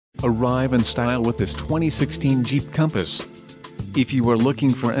Arrive in style with this 2016 Jeep Compass. If you are looking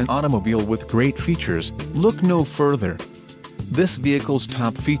for an automobile with great features, look no further. This vehicle's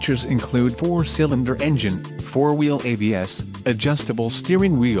top features include 4-cylinder engine, 4-wheel ABS, adjustable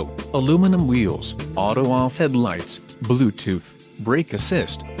steering wheel, aluminum wheels, auto-off headlights, Bluetooth, brake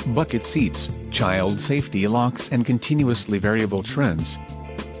assist, bucket seats, child safety locks and continuously variable trims.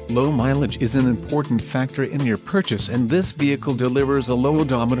 Low mileage is an important factor in your purchase, and this vehicle delivers a low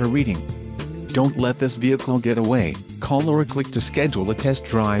odometer reading. Don't let this vehicle get away. Call or click to schedule a test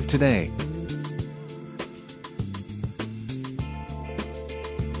drive today.